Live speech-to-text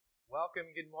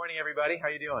Welcome. Good morning, everybody. How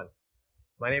you doing?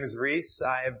 My name is Reese.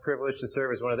 I have the privilege to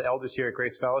serve as one of the elders here at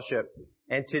Grace Fellowship.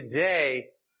 And today,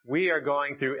 we are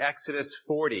going through Exodus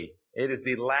 40. It is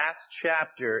the last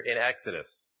chapter in Exodus.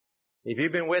 If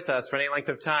you've been with us for any length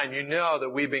of time, you know that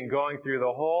we've been going through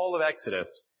the whole of Exodus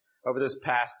over this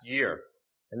past year.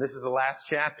 And this is the last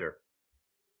chapter.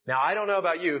 Now, I don't know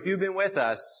about you. If you've been with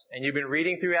us and you've been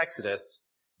reading through Exodus,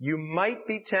 you might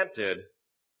be tempted.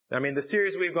 The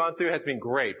series we've gone through has been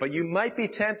great, but you might be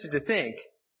tempted to think,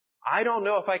 I don't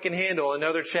know if I can handle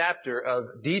another chapter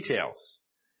of details.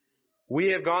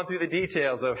 We have gone through the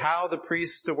details of how the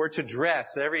priests were to dress,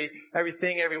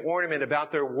 everything, every ornament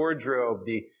about their wardrobe,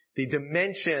 the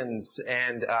dimensions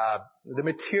and the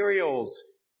materials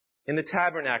in the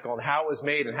tabernacle and how it was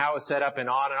made and how it was set up and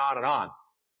on and on and on.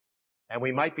 And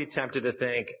we might be tempted to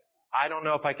think, I don't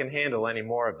know if I can handle any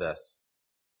more of this.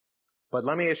 But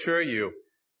let me assure you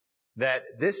that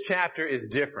this chapter is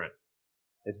different.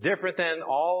 It's different than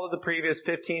all of the previous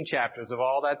 15 chapters of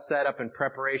all that setup and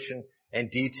preparation and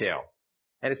detail.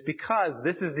 And it's because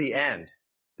this is the end.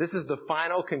 This is the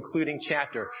final concluding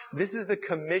chapter. This is the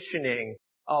commissioning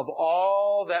of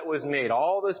all that was made,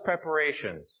 all those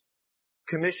preparations.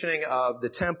 Commissioning of the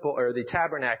temple or the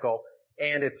tabernacle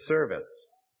and its service.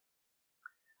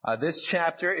 This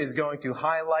chapter is going to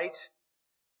highlight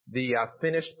the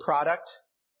finished product.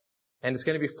 And it's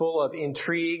going to be full of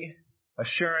intrigue,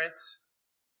 assurance,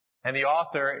 and the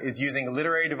author is using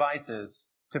literary devices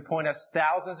to point us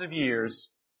thousands of years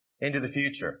into the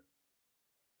future.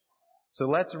 So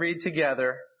let's read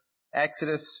together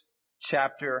Exodus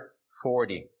chapter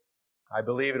 40. I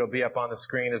believe it'll be up on the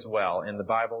screen as well in the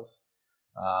Bibles.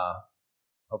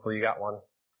 Hopefully you got one.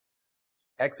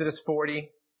 Exodus 40,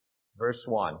 verse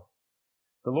 1.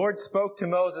 The Lord spoke to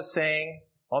Moses, saying,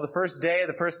 on the first day of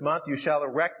the first month you shall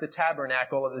erect the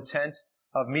tabernacle of the tent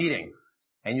of meeting,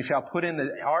 and you shall put in it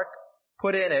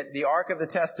the ark of the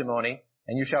testimony,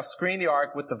 and you shall screen the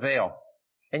ark with the veil.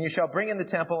 And you shall bring in the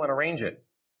temple and arrange it,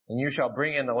 and you shall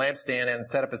bring in the lampstand and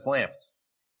set up its lamps.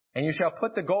 And you shall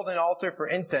put the golden altar for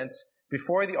incense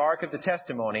before the ark of the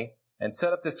testimony, and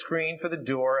set up the screen for the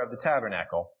door of the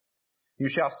tabernacle. You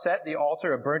shall set the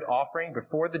altar of burnt offering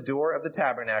before the door of the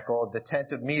tabernacle of the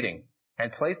tent of meeting,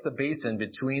 and place the basin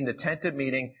between the tent of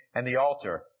meeting and the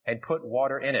altar, and put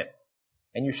water in it.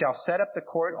 And you shall set up the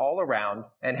court all around,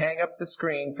 and hang up the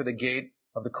screen for the gate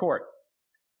of the court.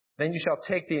 Then you shall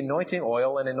take the anointing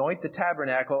oil, and anoint the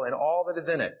tabernacle and all that is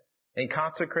in it, and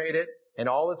consecrate it and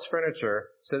all its furniture,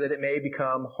 so that it may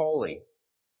become holy.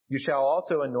 You shall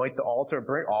also anoint the altar of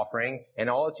burnt offering, and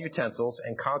all its utensils,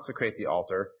 and consecrate the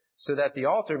altar, so that the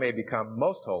altar may become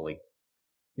most holy.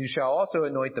 You shall also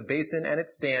anoint the basin and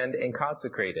its stand and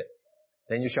consecrate it.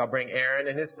 Then you shall bring Aaron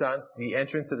and his sons to the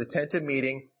entrance of the tent of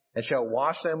meeting and shall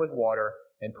wash them with water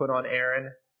and put on Aaron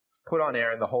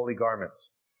the holy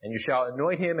garments. And you shall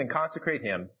anoint him and consecrate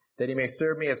him that he may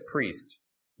serve me as priest.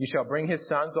 You shall bring his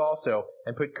sons also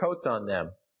and put coats on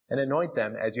them and anoint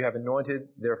them as you have anointed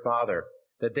their father,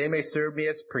 that they may serve me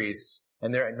as priests,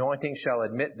 and their anointing shall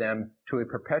admit them to a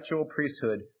perpetual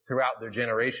priesthood throughout their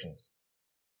generations.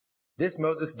 This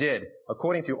Moses did,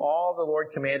 according to all the Lord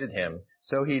commanded him,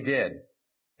 so he did.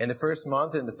 In the first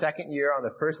month, in the second year, on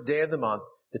the first day of the month,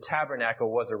 the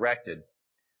tabernacle was erected.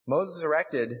 Moses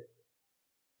erected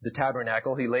the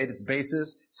tabernacle. He laid its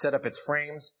bases, set up its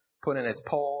frames, put in its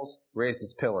poles, raised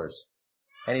its pillars.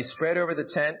 And he spread the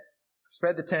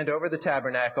tent over the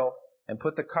tabernacle, and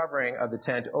put the covering of the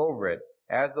tent over it,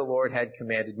 as the Lord had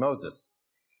commanded Moses.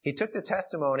 He took the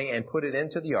testimony and put it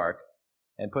into the ark,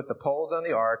 and put the poles on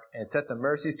the ark, and set the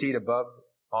mercy seat above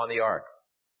on the ark.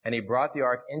 And he brought the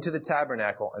ark into the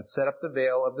tabernacle, and set up the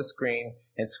veil of the screen,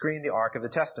 and screened the ark of the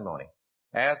testimony,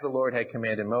 as the Lord had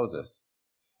commanded Moses.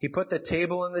 He put the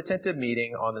table in the tent of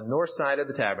meeting on the north side of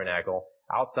the tabernacle,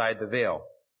 outside the veil,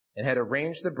 and had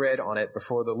arranged the bread on it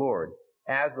before the Lord,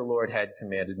 as the Lord had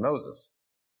commanded Moses.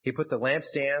 He put the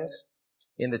lampstands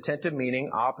in the tent of meeting,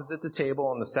 opposite the table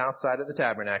on the south side of the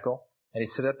tabernacle, and he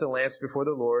set up the lamps before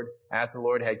the Lord, as the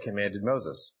Lord had commanded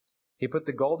Moses. He put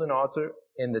the golden altar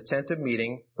in the tent of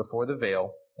meeting before the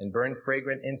veil, and burned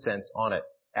fragrant incense on it,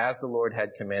 as the Lord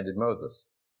had commanded Moses.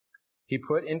 He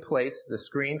put in place the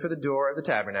screen for the door of the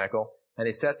tabernacle, and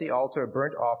he set the altar of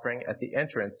burnt offering at the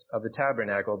entrance of the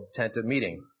tabernacle, the tent of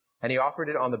meeting. And he offered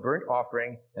it on the burnt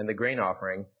offering and the grain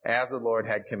offering, as the Lord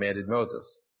had commanded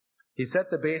Moses. He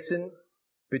set the basin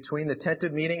between the tent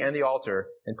of meeting and the altar,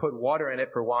 and put water in it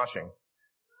for washing,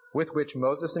 with which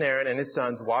Moses and Aaron and his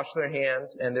sons washed their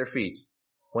hands and their feet,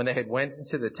 when they had went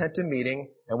into the tent of meeting,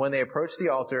 and when they approached the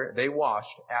altar, they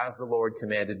washed, as the Lord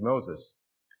commanded Moses.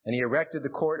 And he erected the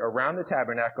court around the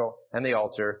tabernacle and the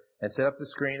altar, and set up the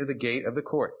screen to the gate of the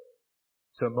court.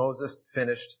 So Moses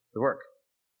finished the work.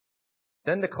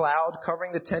 Then the cloud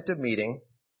covering the tent of meeting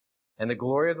and the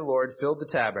glory of the Lord filled the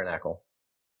tabernacle.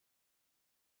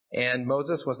 And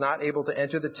Moses was not able to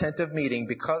enter the tent of meeting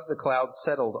because the cloud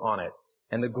settled on it.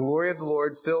 And the glory of the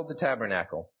Lord filled the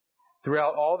tabernacle.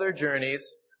 Throughout all their journeys,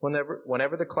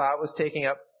 whenever the cloud was taken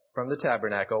up from the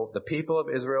tabernacle, the people of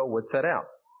Israel would set out.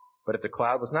 But if the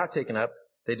cloud was not taken up,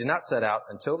 they did not set out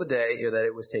until the day that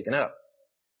it was taken up.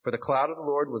 For the cloud of the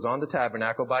Lord was on the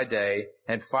tabernacle by day,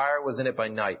 and fire was in it by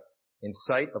night, in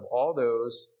sight of all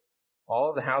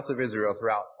of the house of Israel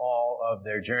throughout all of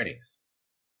their journeys.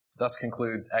 Thus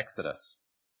concludes Exodus.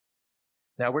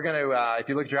 Now we're going to, if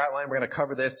you look at your outline, we're going to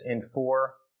cover this in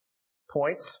 4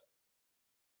 points.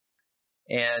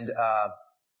 And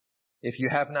if you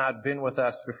have not been with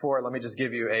us before, let me just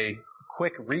give you a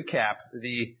quick recap.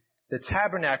 The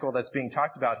tabernacle that's being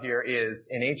talked about here is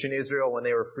in ancient Israel when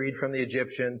they were freed from the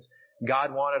Egyptians.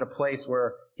 God wanted a place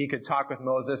where he could talk with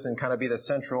Moses and kind of be the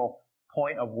central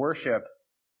point of worship.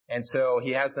 And so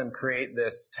he has them create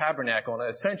this tabernacle.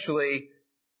 And essentially,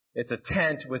 it's a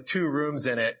tent with 2 rooms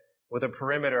in it with a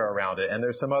perimeter around it. And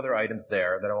there's some other items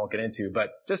there that I won't get into. But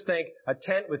just think a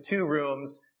tent with 2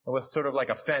 rooms and with sort of like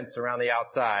a fence around the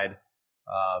outside,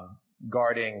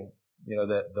 guarding,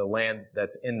 the land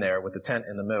that's in there with the tent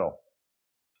in the middle.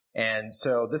 And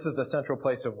so this is the central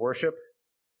place of worship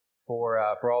for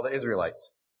all the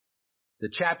Israelites. The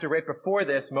chapter right before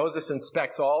this, Moses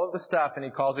inspects all of the stuff and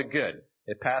he calls it good.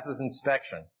 It passes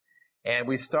inspection. And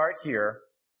we start here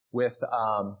with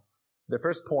the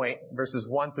first point, verses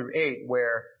 1 through 8,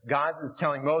 where God is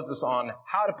telling Moses on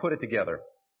how to put it together.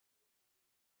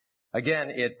 Again,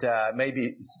 it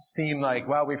seem like,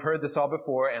 well, we've heard this all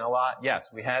before, and yes,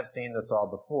 we have seen this all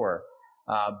before.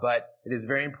 But it is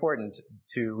very important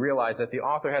to realize that the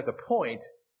author has a point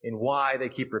in why they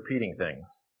keep repeating things.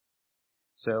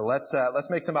 So let's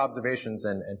make some observations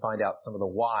and find out some of the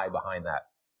why behind that.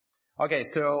 Okay,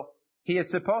 so he is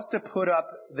supposed to put up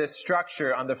this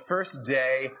structure on the first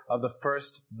day of the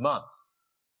first month.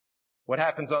 What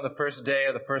happens on the first day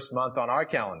of the first month on our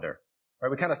calendar? Right,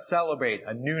 we kind of celebrate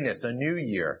a newness, a new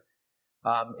year.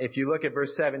 If you look at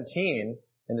verse 17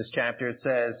 in this chapter, it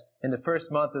says, in the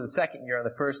first month of the second year, on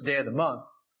the first day of the month,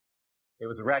 it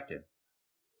was erected.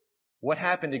 What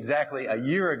happened exactly a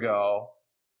year ago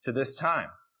to this time?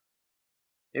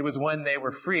 It was when they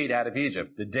were freed out of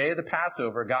Egypt. The day of the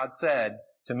Passover, God said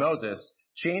to Moses,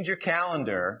 change your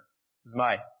calendar. This is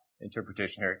my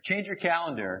interpretation here. Change your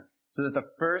calendar so that the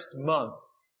first month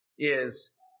is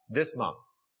this month.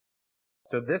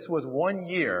 So this was 1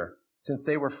 year since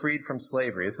they were freed from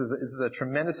slavery. This is a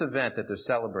tremendous event that they're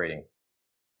celebrating.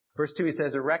 Verse 2, he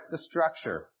says, erect the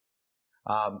structure.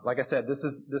 Like I said, this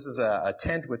is a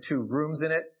tent with 2 rooms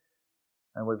in it.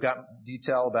 And we've got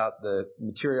detail about the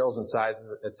materials and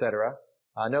sizes, etc.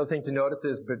 Another thing to notice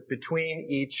is between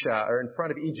each, or in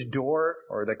front of each door,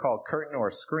 or they call it curtain or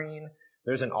screen,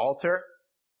 there's an altar.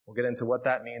 We'll get into what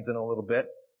that means in a little bit.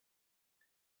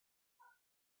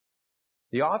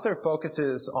 The author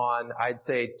focuses on, I'd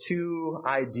say, 2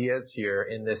 ideas here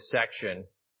in this section.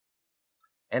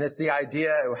 And it's the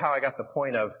idea of how I got the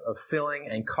point of filling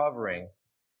and covering.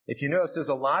 If you notice, there's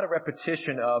a lot of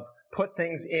repetition of put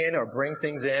things in or bring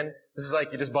things in. This is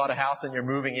like you just bought a house and you're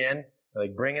moving in.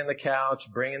 Like bring in the couch,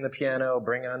 bring in the piano,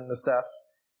 bring in the stuff.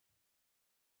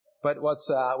 But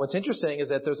what's interesting is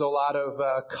that there's a lot of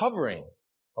covering,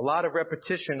 a lot of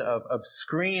repetition of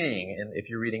screening, and if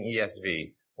you're reading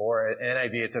ESV. Or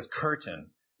NIV, it says curtain.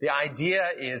 The idea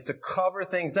is to cover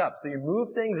things up. So you move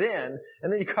things in,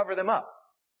 and then you cover them up.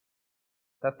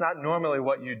 That's not normally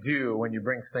what you do when you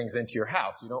bring things into your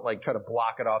house. You don't try to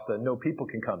block it off so that no people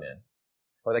can come in.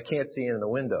 Or they can't see in the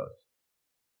windows.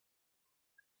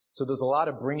 So there's a lot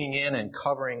of bringing in and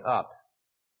covering up.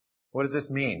 What does this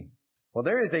mean? Well,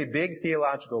 there is a big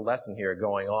theological lesson here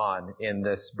going on in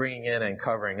this bringing in and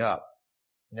covering up.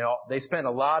 They spend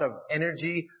a lot of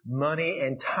energy, money,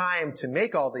 and time to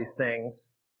make all these things,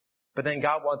 but then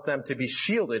God wants them to be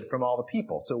shielded from all the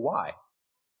people. So why?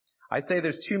 I say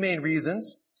there's 2 main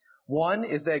reasons. One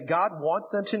is that God wants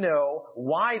them to know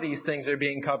why these things are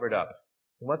being covered up.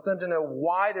 He wants them to know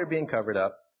why they're being covered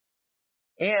up.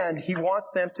 And He wants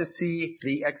them to see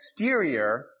the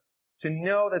exterior to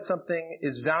know that something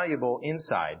is valuable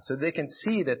inside. So they can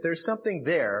see that there's something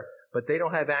there, but they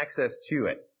don't have access to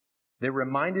it. They're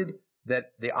reminded that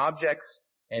the objects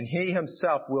and He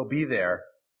Himself will be there,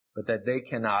 but that they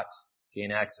cannot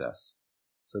gain access.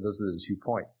 So those are the 2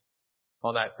 points.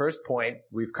 On that first point,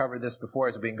 we've covered this before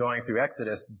as we've been going through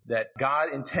Exodus, is that God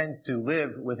intends to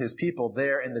live with His people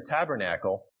there in the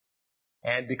tabernacle.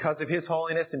 And because of His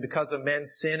holiness and because of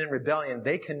men's sin and rebellion,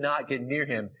 they cannot get near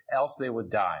Him, else they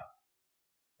would die.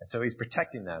 And so He's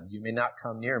protecting them. You may not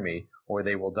come near me, or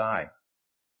they will die.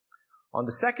 On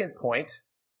the second point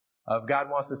of God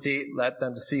wants to let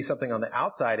them to see something on the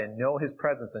outside and know His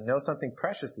presence and know something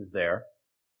precious is there,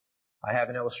 I have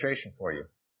an illustration for you.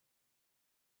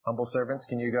 Humble servants,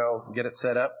 can you go get it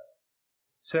set up?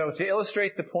 So to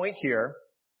illustrate the point here,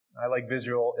 I like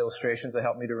visual illustrations that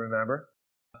help me to remember.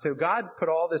 So God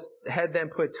had them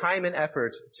put time and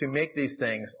effort to make these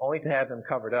things, only to have them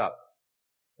covered up.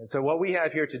 And so what we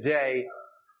have here today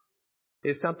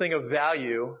is something of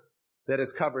value that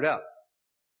is covered up.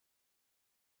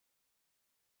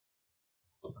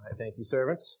 All right, thank you,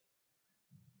 servants.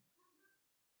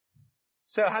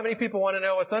 So how many people want to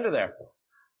know what's under there?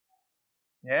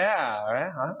 Yeah, all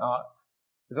right.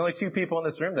 There's only 2 people in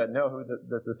this room that know who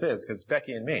that this is, because it's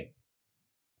Becky and me.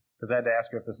 Because I had to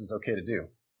ask her if this is okay to do.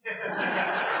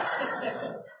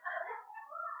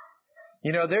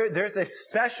 You know, there's a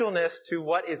specialness to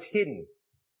what is hidden.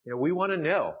 You know, we want to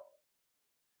know.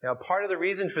 Now, part of the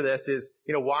reason for this is,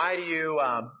 you know, why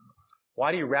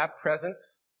do you wrap presents?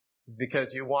 It's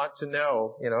because you want to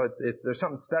know, you know, there's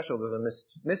something special. There's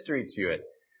a mystery to it.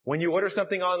 When you order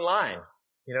something online,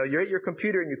 you know, you're at your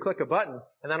computer and you click a button,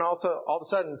 and then also all of a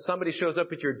sudden somebody shows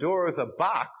up at your door with a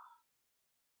box,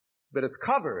 but it's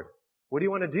covered. What do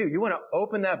you want to do? You want to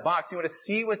open that box. You want to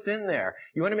see what's in there.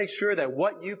 You want to make sure that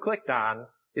what you clicked on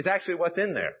is actually what's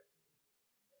in there.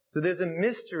 So there's a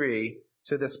mystery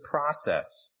to this process.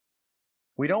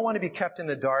 We don't want to be kept in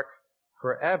the dark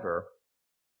forever,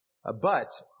 but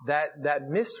that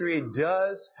mystery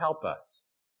does help us.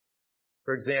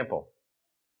 For example,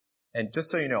 and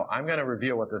just so you know, I'm going to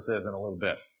reveal what this is in a little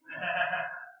bit.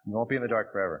 You won't be in the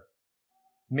dark forever.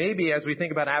 Maybe as we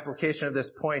think about application of this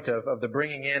point of the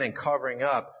bringing in and covering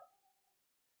up,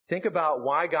 think about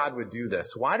why God would do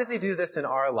this. Why does He do this in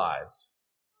our lives?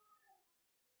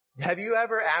 Have you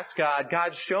ever asked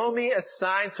God, show me a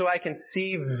sign so I can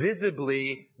see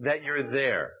visibly that you're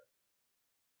there?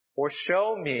 Or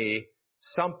show me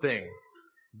something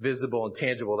visible and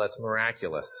tangible that's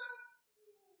miraculous?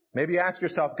 Maybe you ask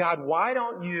yourself, God, why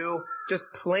don't you just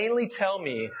plainly tell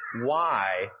me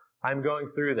why I'm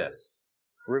going through this?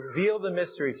 Reveal the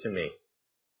mystery to me.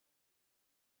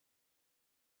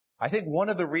 I think one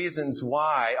of the reasons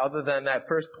why, other than that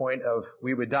first point of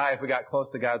we would die if we got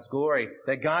close to God's glory,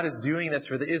 that God is doing this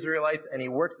for the Israelites and He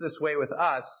works this way with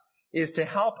us, is to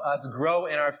help us grow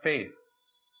in our faith.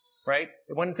 Right?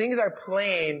 When things are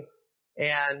plain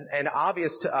and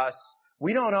obvious to us,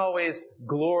 we don't always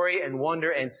glory and wonder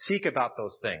and seek about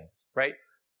those things. Right?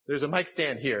 There's a mic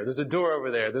stand here. There's a door over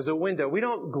there. There's a window. We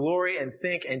don't glory and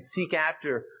think and seek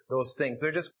after those things.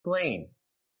 They're just plain.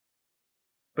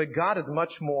 But God is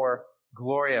much more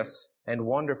glorious and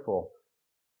wonderful.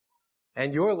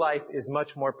 And your life is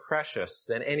much more precious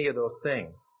than any of those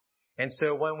things. And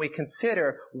so when we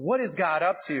consider what is God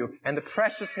up to and the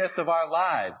preciousness of our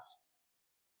lives,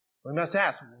 we must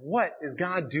ask, what is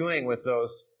God doing with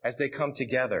those as they come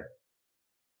together?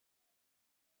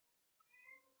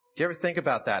 Do you ever think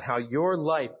about that? How your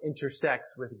life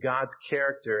intersects with God's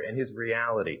character and His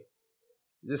reality?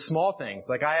 The small things,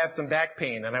 like I have some back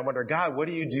pain and I wonder, God, what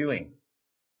are you doing?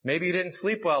 Maybe you didn't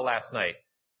sleep well last night.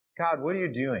 God, what are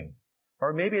you doing?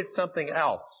 Or maybe it's something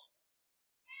else.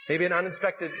 Maybe an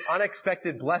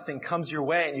unexpected blessing comes your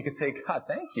way and you can say, God,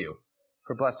 thank you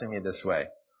for blessing me this way.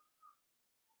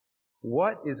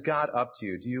 What is God up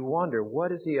to? Do you wonder,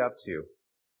 what is He up to?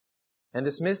 And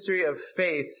this mystery of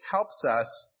faith helps us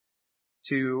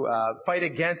to fight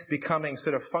against becoming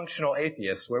sort of functional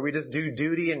atheists, where we just do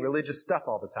duty and religious stuff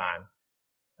all the time.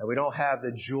 And we don't have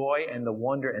the joy and the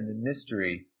wonder and the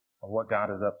mystery of what God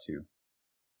is up to.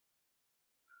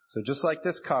 So just like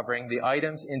this covering, the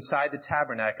items inside the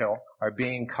tabernacle are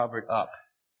being covered up.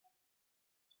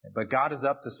 But God is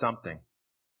up to something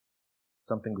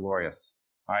glorious.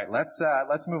 All right,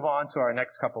 let's move on to our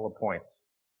next couple of points.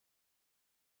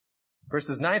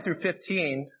 Verses 9 through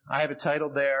 15, I have it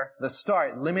titled there, The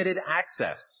Start, Limited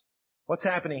Access. What's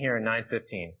happening here in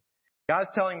 9:15? God's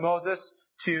telling Moses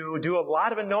to do a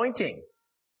lot of anointing.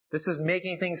 This is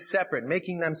making things separate,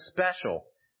 making them special.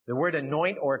 The word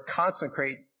anoint or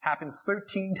consecrate happens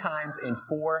 13 times in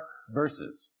 4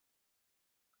 verses.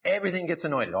 Everything gets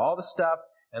anointed, all the stuff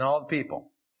and all the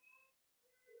people.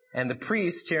 And the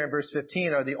priests here in verse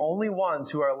 15 are the only ones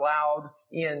who are allowed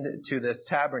into this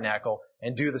tabernacle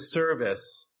and do the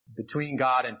service between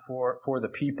God and for the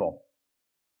people.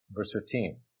 Verse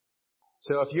 15.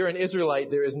 So if you're an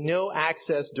Israelite, there is no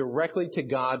access directly to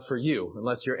God for you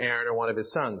unless you're Aaron or one of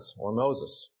his sons or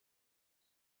Moses.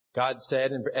 God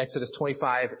said in Exodus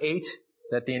 25:8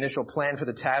 that the initial plan for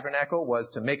the tabernacle was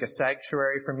to make a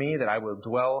sanctuary for me, that I will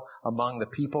dwell among the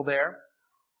people there.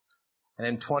 And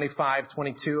in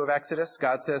 25:22 of Exodus,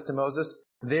 God says to Moses,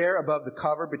 there above the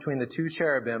cover between the two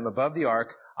cherubim above the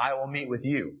ark, I will meet with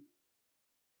you.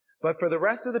 But for the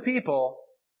rest of the people,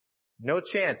 no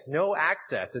chance, no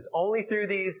access. It's only through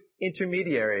these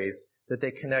intermediaries that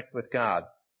they connect with God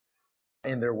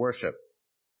in their worship.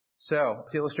 So,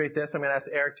 to illustrate this, I'm going to ask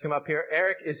Eric to come up here.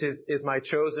 Eric is my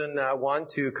chosen one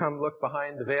to come look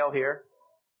behind the veil here.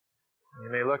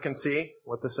 You may look and see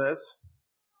what this is.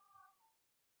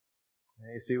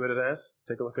 You see what it is?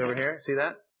 Take a look over here. See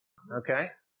that? Okay.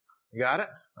 You got it?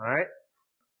 All right.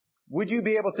 Would you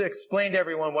be able to explain to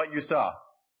everyone what you saw?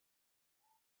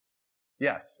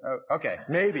 Yes. Oh, okay.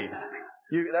 Maybe.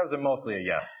 That was mostly a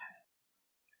yes.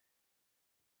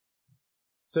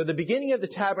 So the beginning of the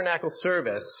tabernacle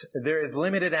service, there is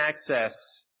limited access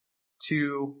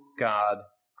to God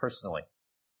personally.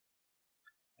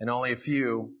 And only a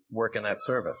few work in that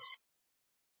service.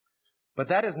 But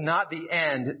that is not the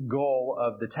end goal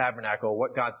of the tabernacle,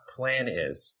 what God's plan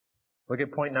is. Look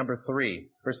at point number 3,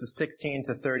 verses 16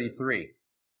 to 33.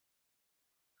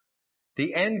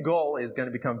 The end goal is going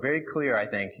to become very clear, I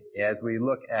think, as we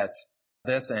look at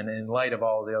this and in light of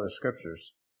all the other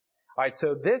scriptures. Alright,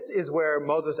 so this is where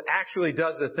Moses actually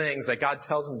does the things that God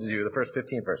tells him to do, the first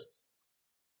 15 verses.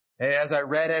 As I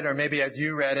read it, or maybe as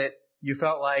you read it, you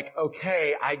felt like,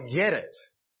 okay, I get it.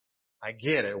 I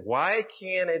get it. Why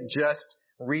can't it just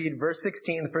read verse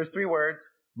 16, the first 3 words,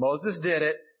 Moses did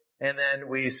it, and then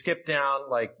we skip down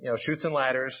like, chutes and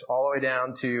ladders all the way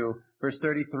down to verse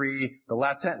 33, the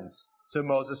last sentence. So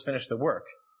Moses finished the work.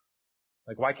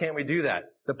 Like, why can't we do that?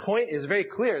 The point is very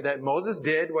clear that Moses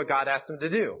did what God asked him to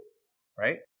do.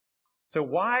 Right? So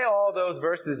why all those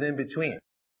verses in between?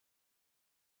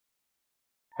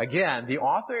 Again, the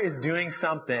author is doing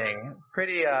something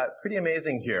pretty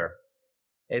amazing here.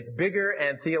 It's bigger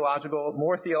and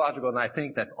more theological than I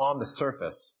think that's on the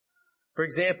surface. For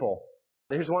example,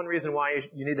 there's one reason why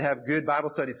you need to have good Bible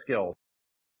study skills.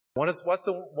 What's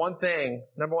the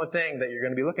number one thing that you're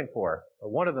going to be looking for? Or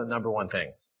one of the number one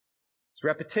things? It's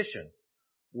repetition.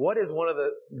 What is one of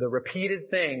the repeated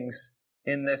things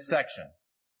in this section?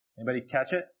 Anybody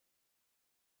catch it?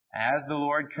 As the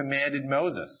Lord commanded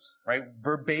Moses, right?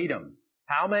 Verbatim.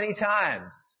 How many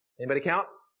times? Anybody count?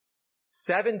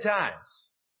 7 times.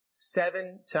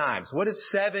 7 times. What does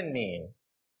 7 mean?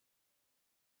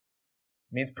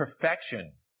 It means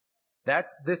perfection.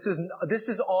 This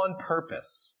is on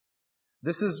purpose.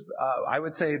 This is, I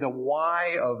would say, the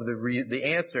why of the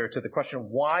answer to the question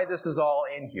why this is all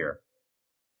in here.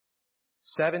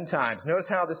 7 times. Notice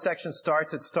how this section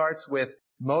starts. It starts with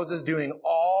Moses doing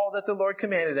all that the Lord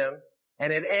commanded him,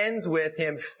 and it ends with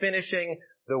him finishing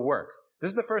the work.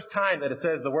 This is the first time that it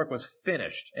says the work was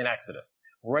finished in Exodus,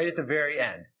 right at the very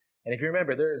end. And if you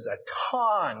remember, there is a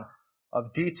ton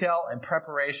of detail and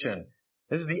preparation.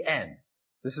 This is the end.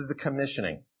 This is the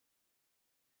commissioning.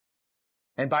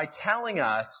 And by telling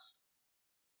us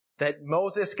that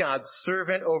Moses, God's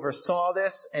servant, oversaw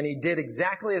this, and he did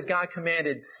exactly as God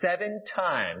commanded 7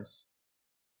 times,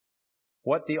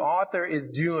 what the author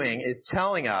is doing is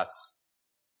telling us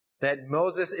that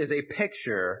Moses is a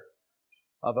picture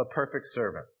of a perfect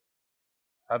servant,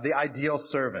 of the ideal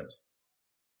servant.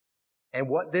 And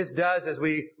what this does as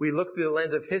we look through the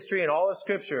lens of history and all of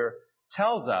Scripture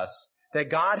tells us that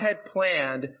God had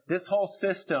planned this whole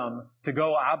system to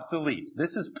go obsolete.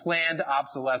 This is planned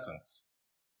obsolescence.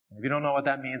 If you don't know what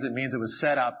that means, it means it was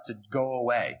set up to go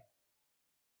away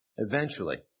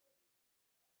eventually.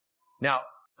 Now,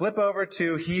 flip over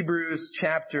to Hebrews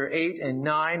chapter 8 and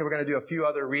 9. We're going to do a few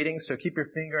other readings, so keep your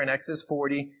finger in Exodus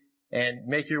 40 and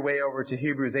make your way over to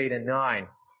Hebrews 8 and 9.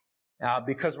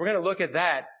 Because we're going to look at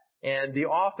that, and the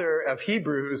author of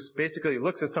Hebrews basically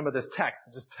looks at some of this text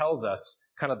and just tells us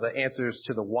kind of the answers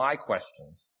to the why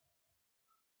questions.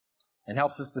 And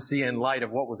helps us to see in light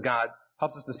of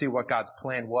helps us to see what God's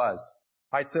plan was.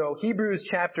 Alright, so Hebrews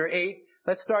chapter 8,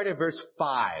 let's start at verse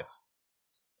 5.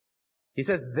 He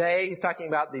says he's talking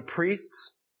about the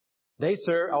priests. They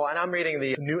serve, and I'm reading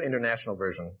the New International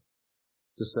Version,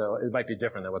 just so it might be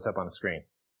different than what's up on the screen.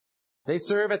 They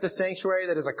serve at the sanctuary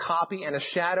that is a copy and a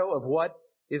shadow of what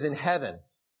is in heaven.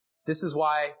 This is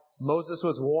why Moses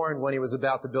was warned when he was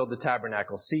about to build the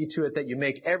tabernacle. See to it that you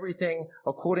make everything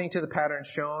according to the pattern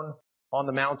shown on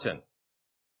the mountain.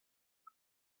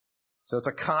 So it's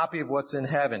a copy of what's in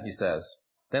heaven, he says.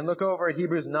 Then look over at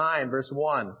Hebrews 9, verse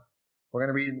 1. We're going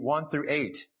to read 1 through 8.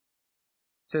 It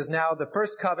says, now the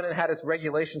first covenant had its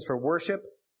regulations for worship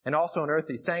and also an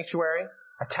earthly sanctuary.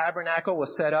 A tabernacle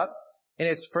was set up In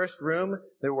its first room,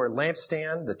 there were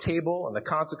lampstand, the table, and the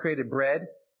consecrated bread.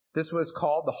 This was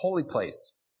called the holy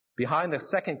place. Behind the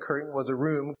second curtain was a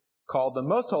room called the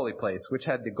most holy place, which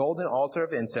had the golden altar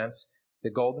of incense, the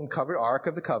golden covered ark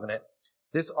of the covenant.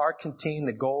 This ark contained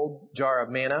the gold jar of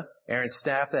manna, Aaron's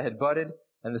staff that had budded,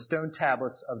 and the stone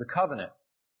tablets of the covenant.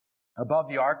 Above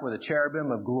the ark were the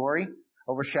cherubim of glory,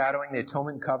 overshadowing the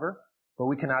atonement cover, but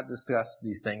we cannot discuss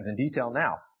these things in detail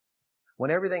now.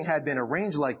 When everything had been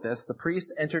arranged like this, the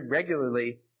priests entered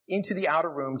regularly into the outer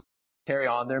room to carry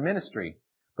on their ministry.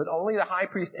 But only the high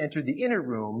priest entered the inner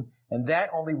room, and that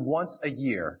only once a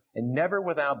year, and never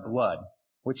without blood,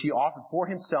 which he offered for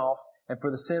himself and for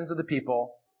the sins the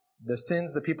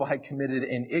people had committed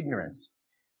in ignorance.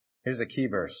 Here's a key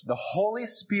verse. The Holy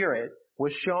Spirit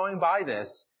was showing by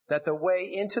this that the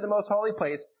way into the most holy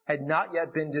place had not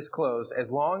yet been disclosed as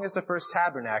long as the first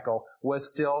tabernacle was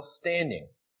still standing.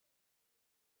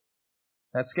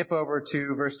 Let's skip over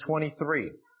to verse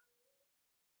 23,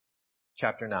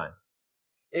 chapter 9.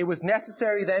 It was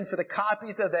necessary then for the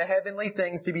copies of the heavenly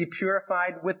things to be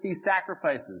purified with these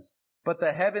sacrifices, but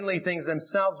the heavenly things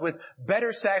themselves with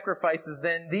better sacrifices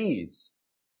than these.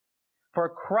 For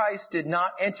Christ did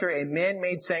not enter a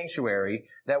man-made sanctuary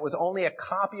that was only a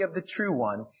copy of the true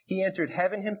one. He entered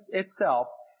heaven itself,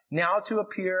 now to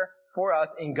appear for us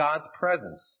in God's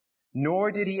presence.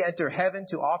 Nor did he enter heaven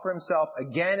to offer himself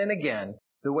again and again,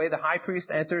 the way the high priest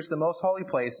enters the most holy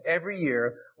place every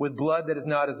year with blood that is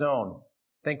not his own.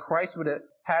 Then Christ would have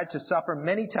had to suffer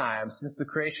many times since the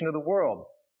creation of the world.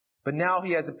 But now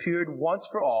he has appeared once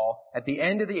for all at the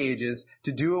end of the ages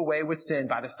to do away with sin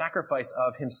by the sacrifice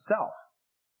of himself.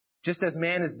 Just as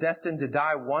man is destined to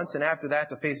die once and after that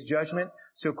to face judgment,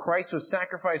 so Christ was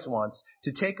sacrificed once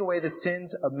to take away the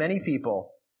sins of many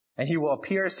people. And he will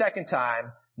appear a second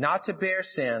time, not to bear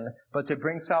sin, but to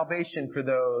bring salvation for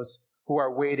those who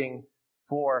are waiting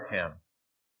for him.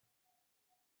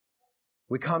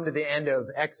 We come to the end of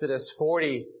Exodus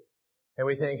 40 and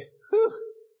we think, whew,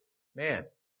 man,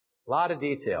 a lot of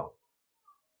detail.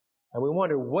 And we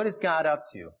wonder, what is God up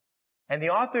to? And the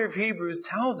author of Hebrews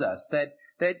tells us that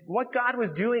what God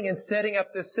was doing in setting up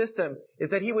this system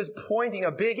is that he was pointing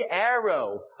a big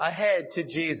arrow ahead to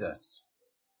Jesus.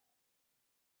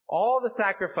 All the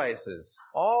sacrifices,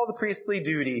 all the priestly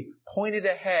duty pointed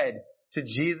ahead to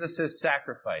Jesus'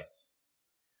 sacrifice.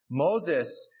 Moses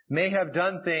may have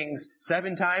done things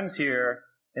 7 times here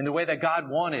in the way that God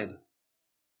wanted.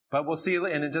 But we'll see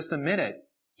in just a minute,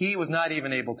 he was not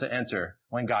even able to enter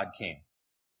when God came.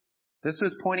 This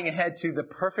was pointing ahead to the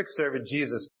perfect servant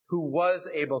Jesus, who was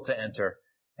able to enter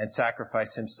and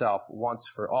sacrifice himself once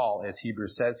for all, as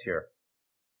Hebrews says here.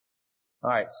 All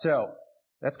right, so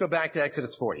let's go back to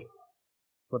Exodus 40.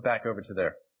 Flip back over to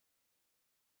there.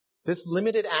 This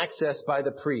limited access by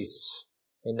the priests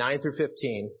in 9 through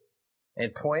 15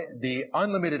 and the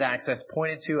unlimited access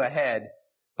pointed to ahead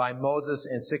by Moses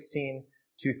in 16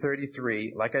 to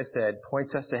 33, like I said,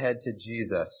 points us ahead to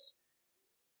Jesus,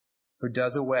 who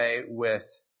does away with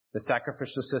the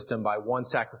sacrificial system by one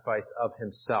sacrifice of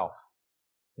himself.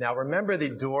 Now remember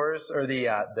the doors or the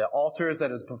altars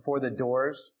that is before the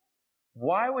doors?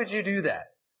 Why would you do that?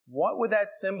 What would that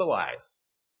symbolize?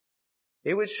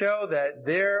 It would show that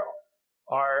there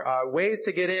are ways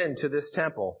to get into this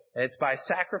temple, and it's by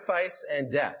sacrifice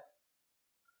and death.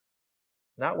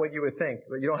 Not what you would think,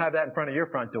 but you don't have that in front of your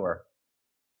front door.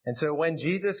 And so when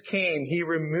Jesus came, he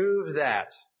removed that.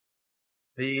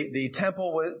 The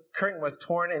temple curtain was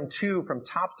torn in two from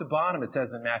top to bottom, it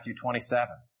says in Matthew 27.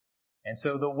 And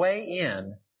so the way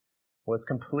in was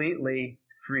completely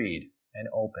freed and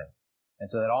open. And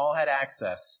so that all had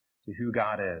access to who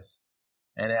God is.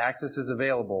 And access is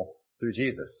available through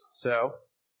Jesus. So,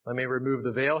 let me remove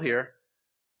the veil here.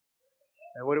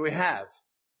 And what do we have?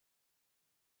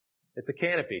 It's a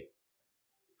canopy.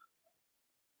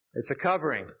 It's a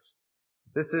covering.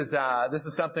 This is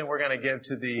something we're going to give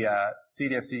to the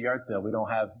CDFC yard sale. We don't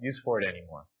have use for it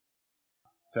anymore.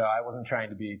 So I wasn't trying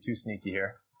to be too sneaky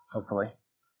here, hopefully.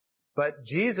 But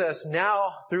Jesus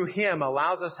now, through him,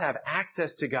 allows us to have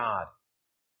access to God.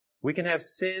 We can have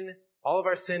all of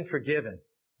our sin forgiven,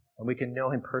 and we can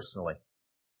know him personally.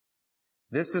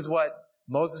 This is what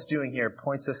Moses doing here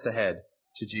points us ahead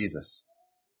to Jesus.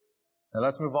 Now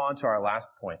let's move on to our last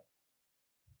point.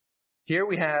 Here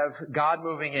we have God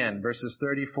moving in, verses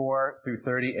 34 through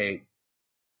 38.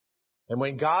 And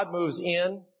when God moves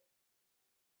in,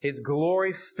 his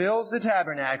glory fills the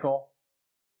tabernacle,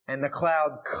 and the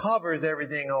cloud covers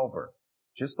everything over.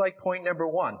 Just like point number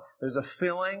 1, there's a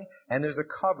filling and there's a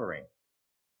covering.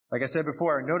 Like I said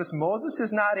before, notice Moses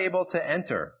is not able to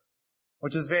enter,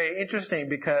 which is very interesting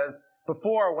because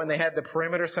Before, when they had the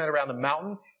perimeter set around the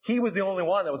mountain, he was the only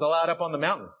one that was allowed up on the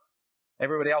mountain.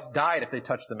 Everybody else died if they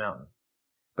touched the mountain.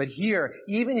 But here,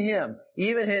 even him,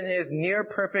 even in his near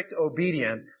perfect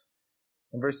obedience,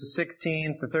 in verses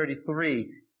 16 to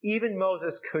 33, even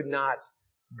Moses could not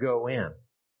go in.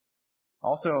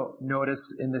 Also notice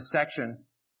in this section,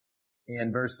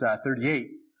 in verse 38,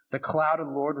 the cloud of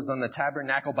the Lord was on the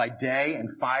tabernacle by day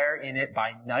and fire in it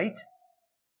by night.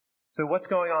 So what's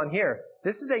going on here?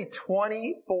 This is a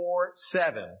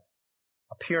 24/7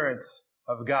 appearance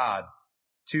of God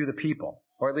to the people.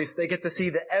 Or at least they get to see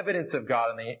the evidence of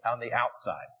God on the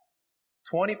outside.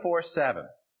 24/7.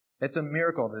 It's a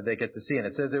miracle that they get to see. And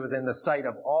it says it was in the sight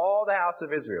of all the house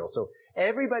of Israel. So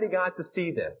everybody got to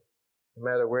see this, no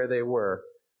matter where they were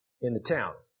in the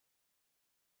town.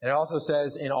 And it also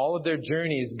says in all of their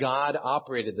journeys, God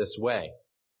operated this way.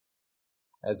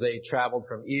 As they traveled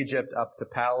from Egypt up to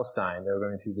Palestine, they were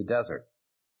going through the desert.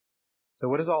 So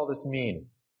what does all this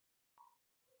mean?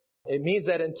 It means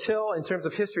that in terms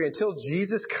of history, until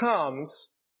Jesus comes,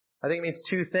 I think it means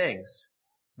two things.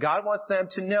 God wants them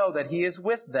to know that He is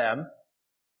with them.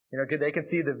 They can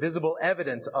see the visible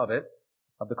evidence of it,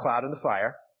 of the cloud and the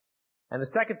fire. And the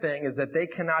second thing is that they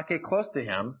cannot get close to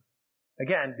Him,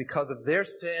 again, because of their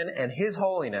sin and His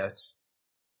holiness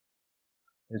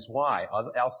is why,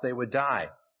 else they would die.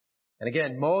 And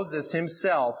again, Moses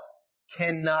himself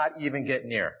cannot even get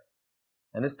near.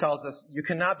 And this tells us you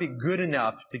cannot be good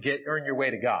enough to earn your way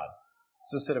to God.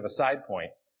 It's just sort of a side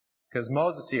point, because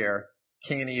Moses here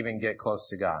can't even get close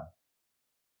to God.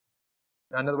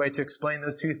 Another way to explain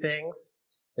those two things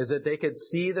is that they could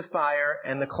see the fire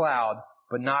and the cloud,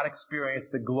 but not experience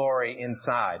the glory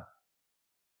inside.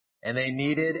 And they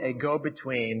needed a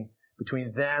go-between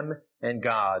between them and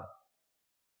God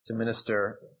to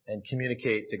minister and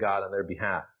communicate to God on their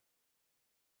behalf.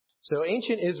 So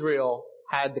ancient Israel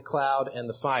had the cloud and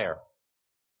the fire.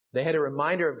 They had a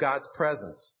reminder of God's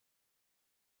presence.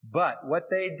 But what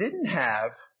they didn't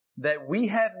have, that we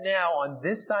have now on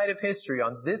this side of history,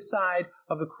 on this side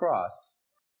of the cross,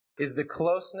 is the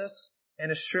closeness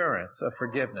and assurance of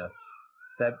forgiveness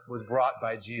that was brought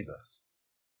by Jesus.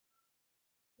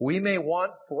 We may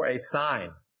want for a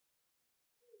sign.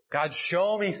 God,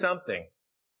 show me something.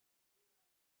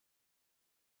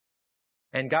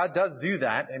 And God does do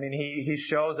that. I mean, He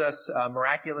shows us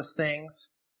miraculous things.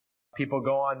 People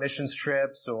go on missions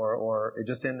trips or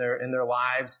just in their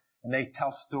lives, and they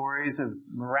tell stories of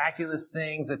miraculous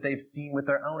things that they've seen with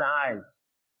their own eyes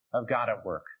of God at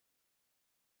work.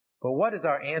 But what is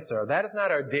our answer? That is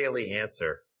not our daily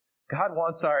answer. God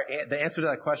wants the answer to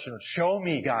that question, show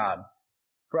me God,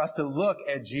 for us to look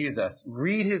at Jesus,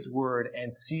 read His Word,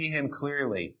 and see Him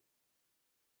clearly.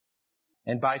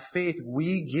 And by faith,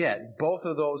 we get both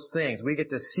of those things. We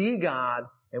get to see God,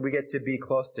 and we get to be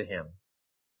close to Him.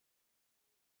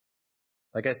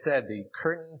 Like I said, the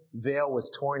curtain veil was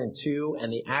torn in two,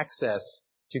 and the access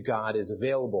to God is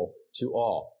available to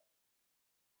all.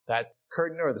 That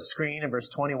curtain or the screen in verse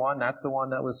 21, that's the one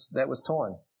that was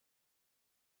torn.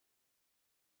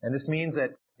 And this means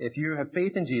that if you have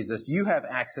faith in Jesus, you have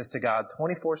access to God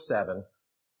 24/7,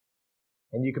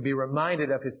 and you can be reminded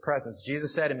of His presence.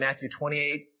 Jesus said in Matthew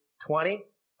 28:20,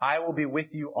 I will be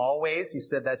with you always. He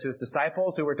said that to His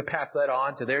disciples who were to pass that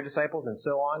on to their disciples and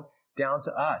so on down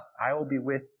to us. I will be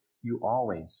with you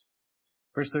always.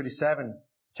 Verse 37,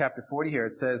 chapter 40 here,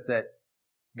 it says that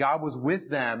God was with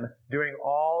them during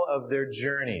all of their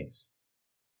journeys.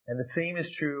 And the same is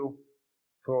true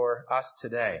for us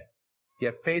today. If you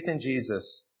have faith in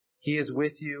Jesus, He is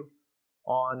with you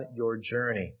on your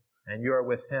journey, and you are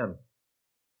with Him.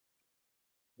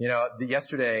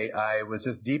 Yesterday I was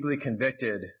just deeply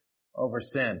convicted over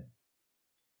sin.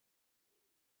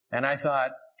 And I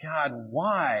thought, God,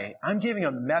 why? I'm giving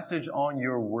a message on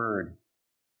your word.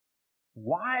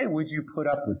 Why would you put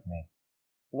up with me?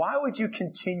 Why would you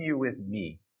continue with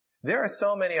me? There are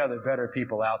so many other better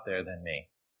people out there than me.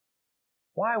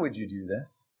 Why would you do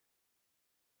this?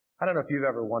 I don't know if you've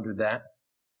ever wondered that.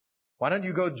 Why don't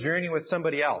you go journey with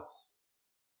somebody else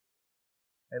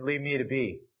and leave me to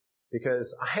be?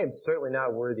 Because I am certainly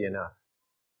not worthy enough.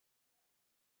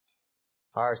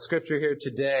 Our scripture here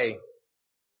today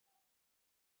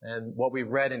and what we've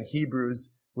read in Hebrews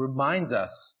reminds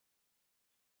us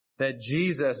that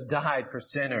Jesus died for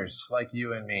sinners like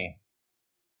you and me.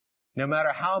 No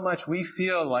matter how much we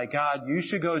feel like, God, you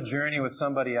should go journey with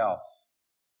somebody else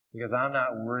because I'm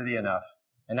not worthy enough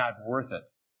and not worth it.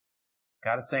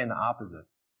 God is saying the opposite.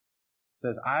 He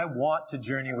says, I want to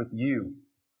journey with you,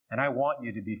 and I want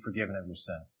you to be forgiven of your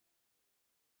sin.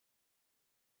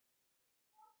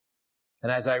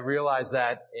 And as I realized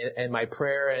that in my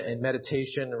prayer and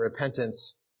meditation and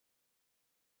repentance,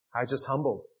 I was just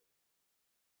humbled.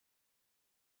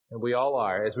 And we all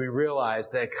are, as we realize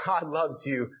that God loves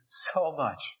you so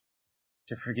much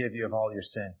to forgive you of all your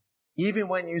sin. Even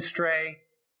when you stray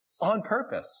on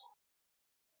purpose.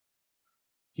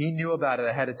 He knew about it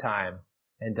ahead of time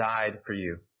and died for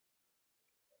you.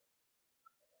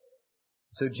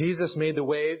 So Jesus made the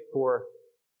way for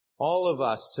all of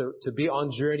us to be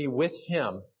on journey with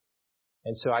Him.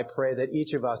 And so I pray that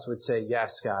each of us would say,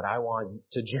 yes, God, I want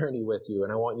to journey with you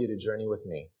and I want you to journey with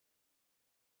me.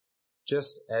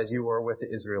 Just as you were with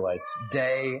the Israelites,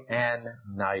 day and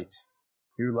night.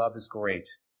 Your love is great.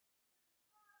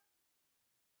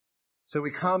 So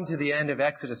we come to the end of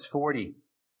Exodus 40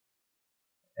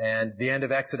 and the end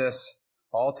of Exodus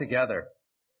altogether.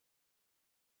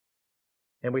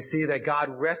 And we see that God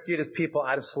rescued His people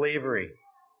out of slavery.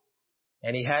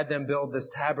 And He had them build this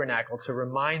tabernacle to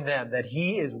remind them that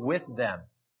He is with them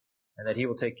and that He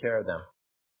will take care of them.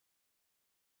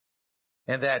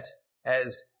 And that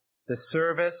as the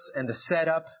service and the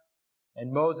setup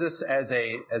and Moses as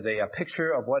a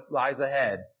picture of what lies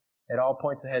ahead, it all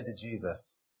points ahead to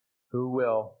Jesus, who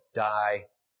will die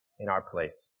in our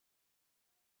place.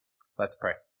 Let's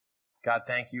pray. God,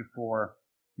 thank you for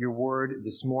your word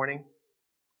this morning.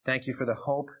 Thank you for the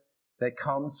hope that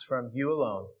comes from you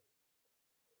alone.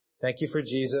 Thank you for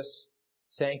Jesus.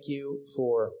 Thank you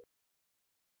for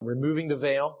removing the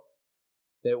veil,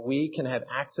 that we can have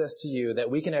access to you,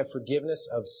 that we can have forgiveness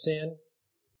of sin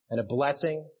and a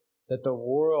blessing that the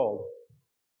world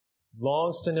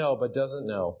longs to know but doesn't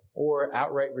know or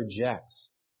outright rejects.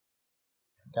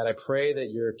 God, I pray that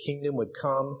your kingdom would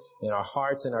come in our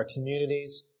hearts, in our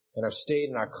communities, in our state,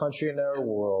 in our country, in our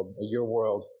world, your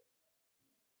world.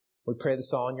 We pray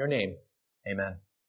this all in your name. Amen.